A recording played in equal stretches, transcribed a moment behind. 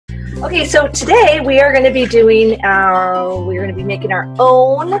Okay, so today we are going to be making our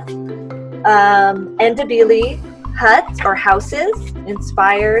own Ndebele huts or houses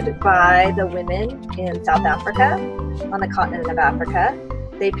inspired by the women in South Africa, on the continent of Africa.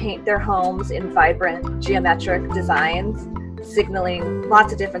 They paint their homes in vibrant geometric designs, signaling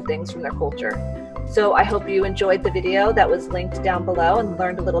lots of different things from their culture. So I hope you enjoyed the video that was linked down below and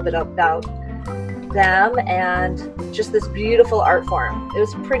learned a little bit about them and just this beautiful art form. It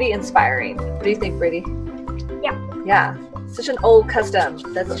was pretty inspiring. What do you think, Brady? Yeah. Yeah, such an old custom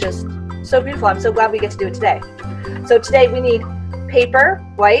that's just so beautiful. I'm so glad we get to do it today. So today we need paper.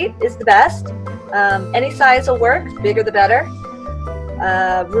 White is the best. Any size will work, bigger the better.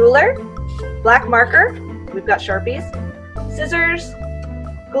 Ruler, black marker, we've got Sharpies, scissors,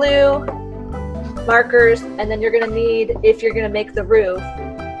 glue, markers, and then you're gonna need, if you're gonna make the roof,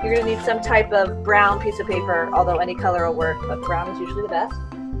 you're gonna need some type of brown piece of paper, although any color will work, but brown is usually the best.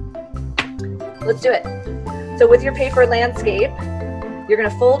 Let's do it. So with your paper landscape, you're gonna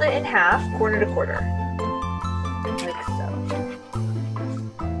fold it in half, corner to quarter, like so.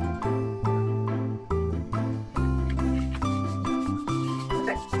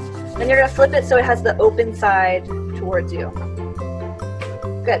 Okay. Then you're gonna flip it so it has the open side towards you.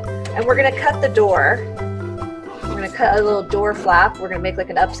 Good. And we're gonna cut the door. We're gonna cut a little door flap. We're gonna make like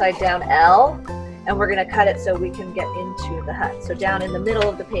an upside down L, and we're gonna cut it so we can get into the hut. So down in the middle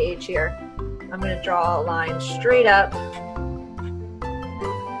of the page here, I'm gonna draw a line straight up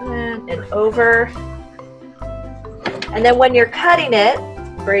and over. And then when you're cutting it,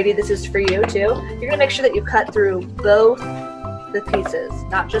 Brady, this is for you too, you're gonna make sure that you cut through both the pieces,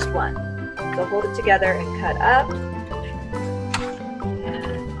 not just one. So hold it together and cut up.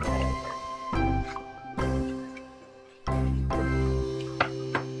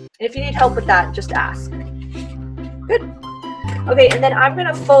 If you need help with that, just ask. Good. Okay, and then I'm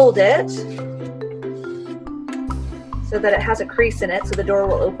gonna fold it so that it has a crease in it so the door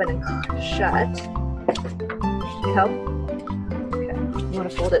will open and shut. Need help? Okay, you wanna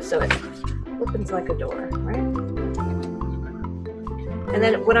fold it so it opens like a door, right? And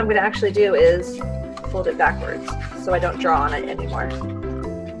then what I'm gonna actually do is fold it backwards so I don't draw on it anymore.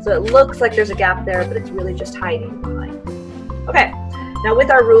 So it looks like there's a gap there, but it's really just hiding behind. Okay. Now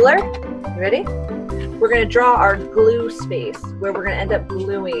with our ruler, you ready? We're gonna draw our glue space where we're gonna end up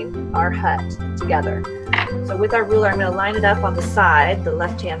gluing our hut together. So with our ruler, I'm gonna line it up on the side, the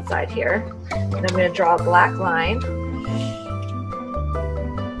left-hand side here. And I'm gonna draw a black line.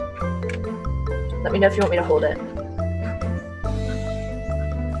 Let me know if you want me to hold it.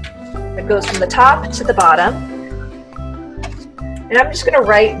 It goes from the top to the bottom. And I'm just going to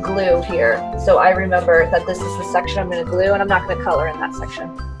write glue here so I remember that this is the section I'm going to glue, and I'm not going to color in that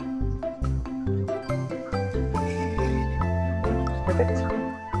section. Perfect.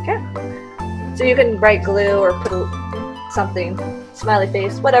 Okay. So you can write glue or put something, smiley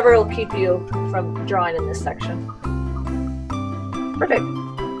face, whatever will keep you from drawing in this section. Perfect.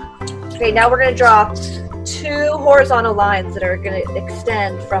 Okay, now we're going to draw two horizontal lines that are going to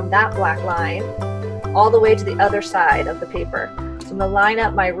extend from that black line all the way to the other side of the paper. I'm going to line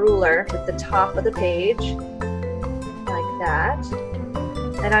up my ruler with the top of the page, like that.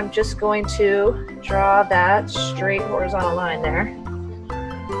 And I'm just going to draw that straight horizontal line there.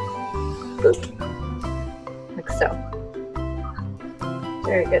 Boop. Like so.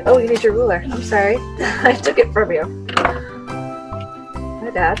 Very good. Oh, you need your ruler. I'm sorry. I took it from you.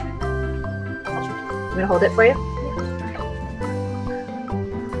 My bad. I'm going to hold it for you.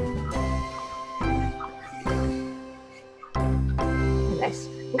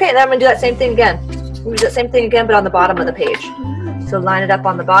 Okay, then I'm going to do that same thing again. We'll do that same thing again, but on the bottom of the page. So line it up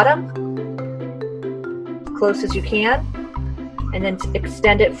on the bottom, as close as you can, and then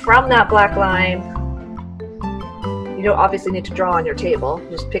extend it from that black line. You don't obviously need to draw on your table.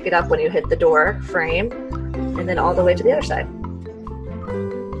 Just pick it up when you hit the door frame, and then all the way to the other side.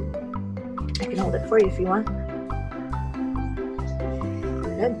 I can hold it for you if you want.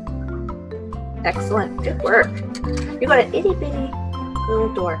 Good. Excellent. Good work. You got an itty bitty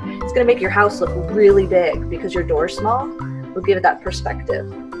little door. It's going to make your house look really big because your door's small. We'll give it that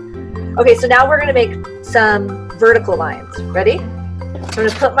perspective. Okay, so now we're going to make some vertical lines. Ready? So I'm going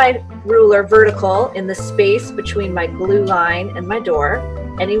to put my ruler vertical in the space between my glue line and my door.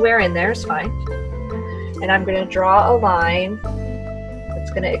 Anywhere in there is fine. And I'm going to draw a line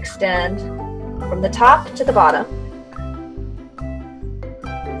that's going to extend from the top to the bottom.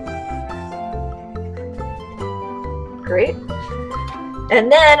 Great. And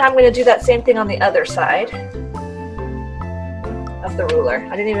then I'm going to do that same thing on the other side of the ruler.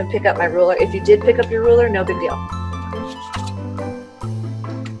 I didn't even pick up my ruler. If you did pick up your ruler, no big deal.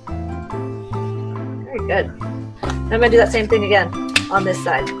 good. And I'm going to do that same thing again on this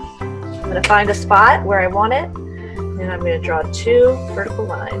side. I'm going to find a spot where I want it, and I'm going to draw 2 vertical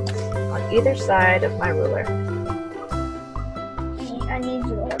lines on either side of my ruler. I need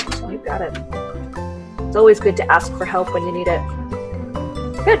to hold this one. You got it. It's always good to ask for help when you need it.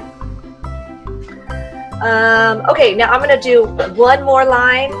 Good. Okay, now I'm going to do one more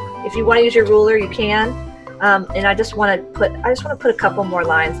line. If you want to use your ruler, you can. And I just want to put a couple more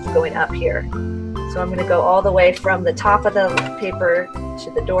lines going up here. So I'm going to go all the way from the top of the paper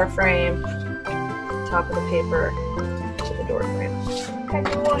to the door frame, top of the paper to the door frame. Can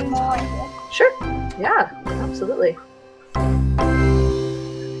I do one more here? Sure. Yeah, absolutely.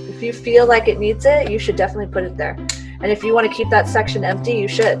 If you feel like it needs it, you should definitely put it there. And if you want to keep that section empty, you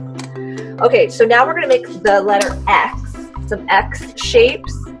should. Okay, so now we're going to make the letter X, some X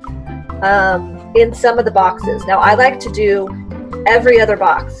shapes in some of the boxes. Now I like to do every other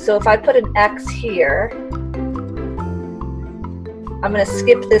box. So if I put an X here, I'm going to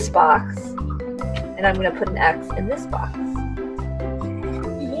skip this box, and I'm going to put an X in this box.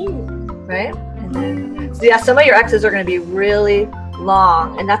 Right? And then, so yeah, some of your X's are going to be really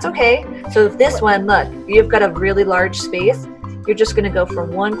long, and that's okay. So if this one, look, you've got a really large space, you're just going to go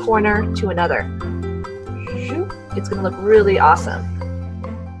from one corner to another. It's going to look really awesome.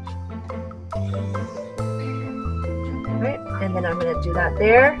 Right? And then I'm going to do that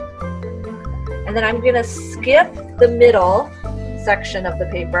there. And then I'm going to skip the middle section of the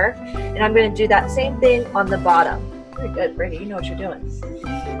paper, and I'm going to do that same thing on the bottom. Very good, Brady, you know what you're doing.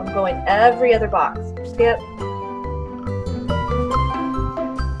 I'm going every other box. Skip.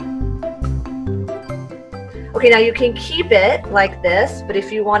 Okay, now you can keep it like this, but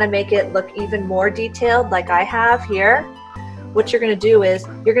if you want to make it look even more detailed like I have here, what you're going to do is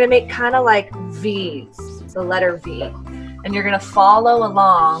you're going to make kind of like V's, the letter V, and you're going to follow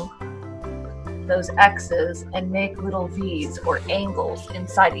along those X's and make little V's or angles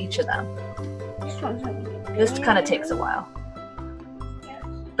inside each of them. This kind of takes a while.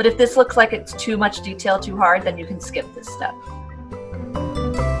 But if this looks like it's too much detail, too hard, then you can skip this step.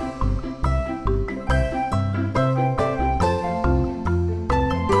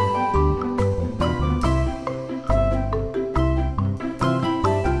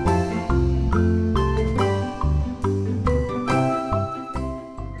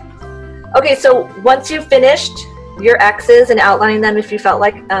 Okay, so once you've finished your X's and outlining them, if you felt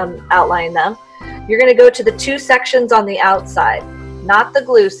like outlining them, you're going to go to the 2 sections on the outside, not the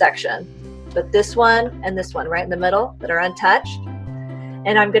glue section, but this one and this one right in the middle that are untouched.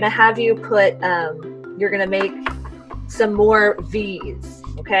 And I'm going to have you put, you're going to make some more V's,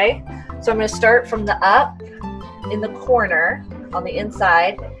 okay? So I'm going to start from the up in the corner on the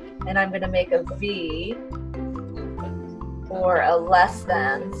inside, and I'm going to make a V or a less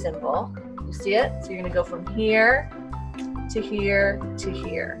than symbol. You see it? So you're going to go from here to here to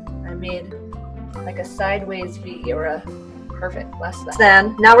here. I made like a sideways V or a perfect less than.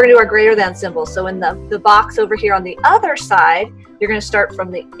 Then now we're going to do our greater than symbol. So in the box over here on the other side, you're going to start from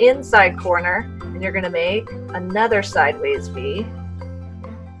the inside corner, and you're going to make another sideways V,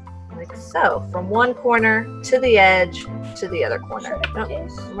 like so, from one corner to the edge to the other corner. Nope,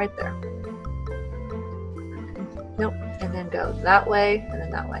 right there. Nope, and then go that way and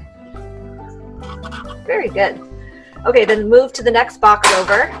then that way. Very good. Okay, then move to the next box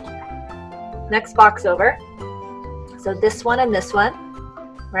over. Next box over. So this one and this one,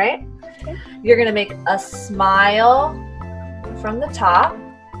 right? Okay. You're going to make a smile from the top,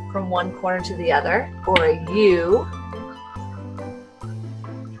 from one corner to the other, or a U.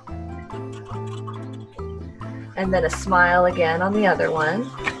 And then a smile again on the other one.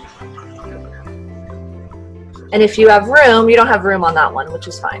 And if you have room, you don't have room on that one, which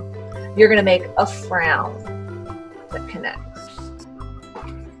is fine. You're going to make a frown that connects.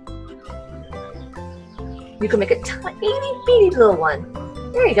 You can make a tiny, bitty little one.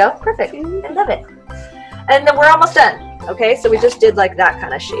 There you go. Perfect. I love it. And then we're almost done. Okay, so we just did like that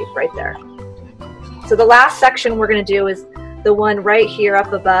kind of shape right there. So the last section we're going to do is the one right here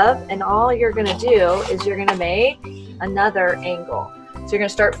up above. And all you're going to do is you're going to make another angle. So you're going to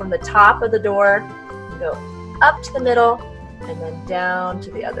start from the top of the door and go up to the middle and then down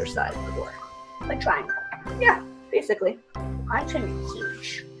to the other side of the door. A triangle. Yeah, basically. I can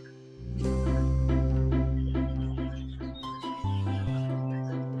huge.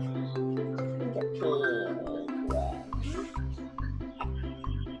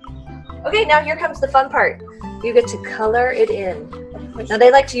 Okay, now here comes the fun part. You get to color it in. Now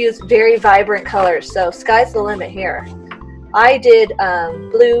they like to use very vibrant colors, so sky's the limit here. I did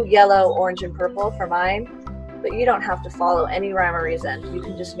blue, yellow, orange, and purple for mine. but you don't have to follow any rhyme or reason. You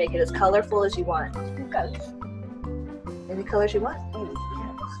can just make it as colorful as you want. Any colors you want.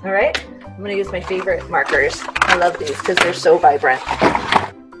 All right, I'm gonna use my favorite markers. I love these because they're so vibrant.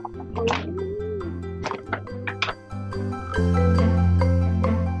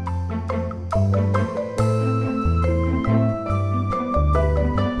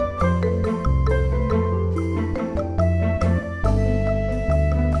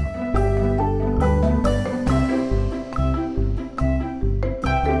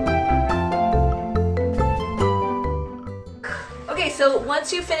 So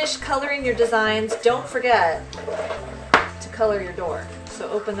once you finish coloring your designs, don't forget to color your door. So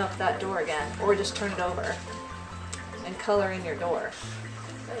open up that door again, or just turn it over and color in your door.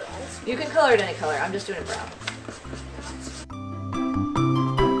 You can color it any color. I'm just doing it brown.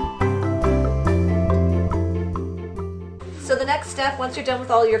 So the next step, once you're done with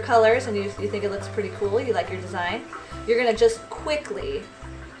all your colors and you think it looks pretty cool, you like your design, you're going to just quickly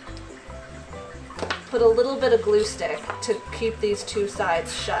put a little bit of glue stick to keep these two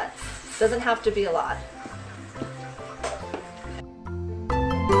sides shut. Doesn't have to be a lot.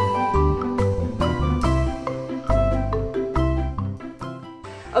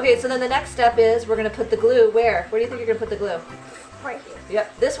 Okay, so then the next step is we're gonna put the glue where? Where do you think you're gonna put the glue? Right here.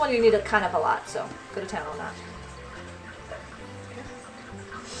 Yep, this one you need kind of a lot, so go to town on that.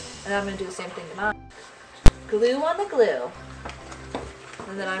 And I'm gonna do the same thing to mine. Glue on the glue.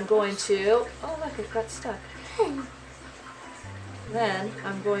 And then I'm going to, oh look, it got stuck. Then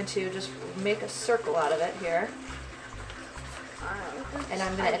I'm going to just make a circle out of it here. And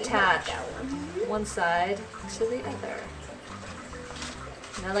I'm going to attach one side to the other.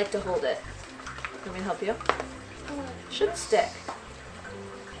 And I like to hold it. Let me help you. Should stick.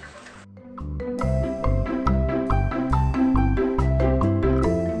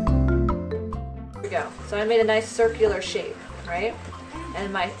 There we go. So I made a nice circular shape, right?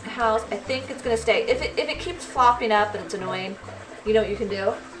 And my house, I think it's going to stay. If it keeps flopping up and it's annoying, you know what you can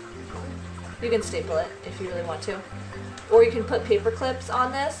do? You can staple it if you really want to. Or you can put paper clips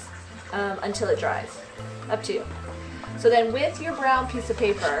on this until it dries. Up to you. So then with your brown piece of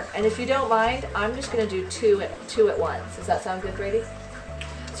paper, and if you don't mind, I'm just going to do two at once. Does that sound good, Brady?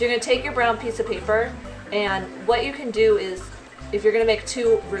 So you're going to take your brown piece of paper, and what you can do is, if you're going to make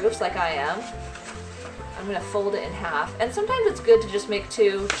two roofs like I am, I'm going to fold it in half. And sometimes it's good to just make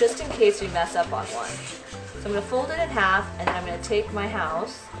two, just in case you mess up on one. So I'm going to fold it in half, and then I'm going to take my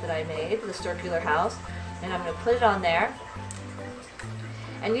house that I made, the circular house, and I'm going to put it on there.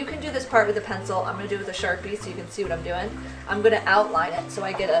 And you can do this part with a pencil. I'm going to do it with a Sharpie so you can see what I'm doing. I'm going to outline it so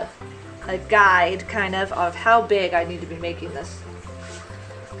I get a guide kind of how big I need to be making this.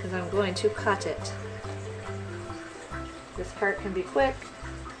 Because I'm going to cut it. This part can be quick.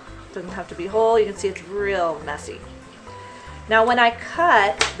 Doesn't have to be whole. You can see it's real messy. Now when I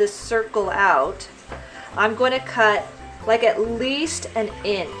cut this circle out, I'm going to cut like at least an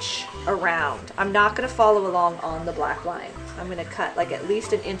inch around. I'm not going to follow along on the black line. I'm going to cut like at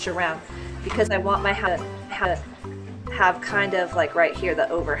least an inch around because I want my house to have kind of like right here the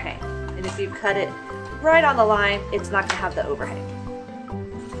overhang. And if you cut it right on the line, it's not going to have the overhang.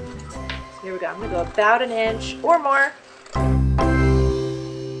 Here we go. I'm going to go about an inch or more.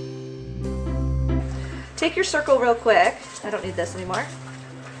 Take your circle real quick. I don't need this anymore.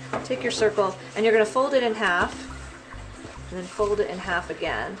 Take your circle and you're going to fold it in half and then fold it in half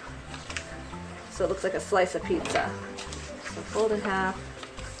again so it looks like a slice of pizza. So fold in half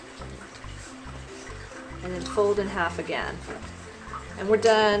and then fold in half again. And we're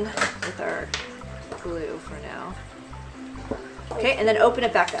done with our glue for now. Okay, and then open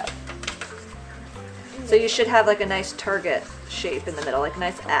it back up. So you should have like a nice target shape in the middle, like a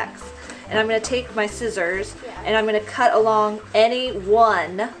nice X. And I'm going to take my scissors and I'm going to cut along any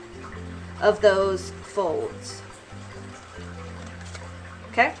one of those folds.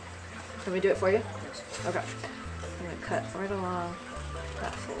 Okay? Can we do it for you? Okay. I'm going to cut right along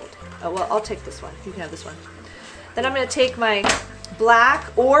that fold. Oh, well, I'll take this one. You can have this one. Then I'm going to take my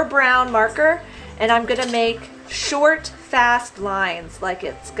black or brown marker and I'm going to make short, fast lines like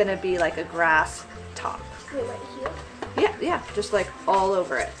it's going to be like a grass top. Wait, right here? Yeah, just like all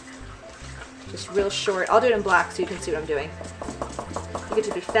over it. Just real short. I'll do it in black so you can see what I'm doing. You get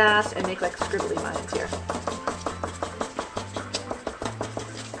to be fast and make like scribbly lines here.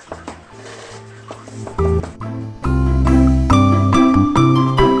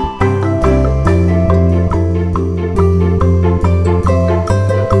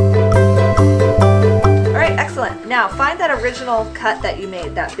 Alright, excellent. Now find that original cut that you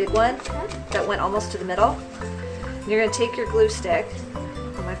made, that big one that went almost to the middle. And you're going to take your glue stick.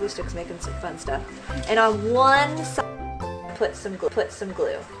 My glue stick's making some fun stuff. And on one side, put some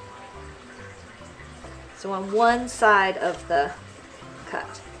glue. So on one side of the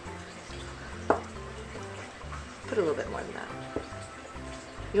cut. Put a little bit more than that.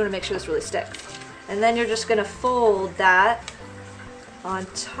 You want to make sure this really sticks. And then you're just going to fold that on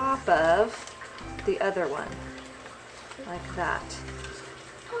top of the other one. Like that.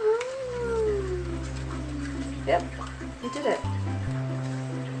 Yep, you did it.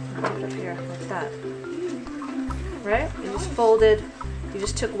 Put it up here, like that. Right? You just folded, you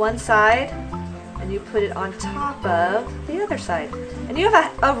just took one side and you put it on top of the other side. And you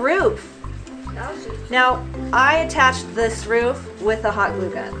have a roof. Now, I attached this roof with a hot glue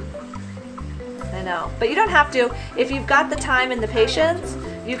gun. I know, but you don't have to. If you've got the time and the patience,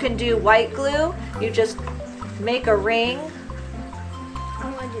 you can do white glue. You just make a ring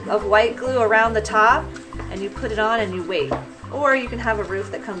of white glue around the top and you put it on and you wait. Or you can have a roof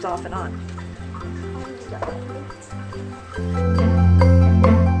that comes off and on.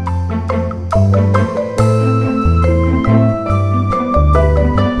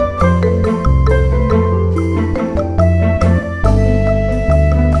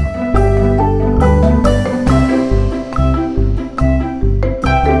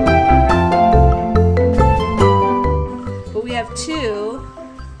 But we have two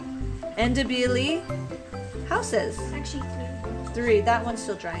Ndebele houses. Actually, 3. That one's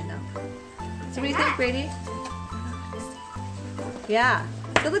still drying now. So what do you think, Brady? Yeah,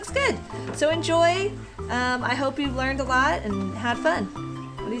 it looks good. So enjoy. I hope you learned a lot and had fun.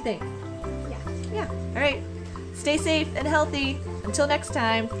 What do you think? Yeah. Yeah. All right. Stay safe and healthy. Until next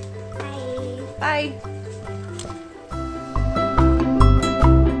time. Bye. Bye.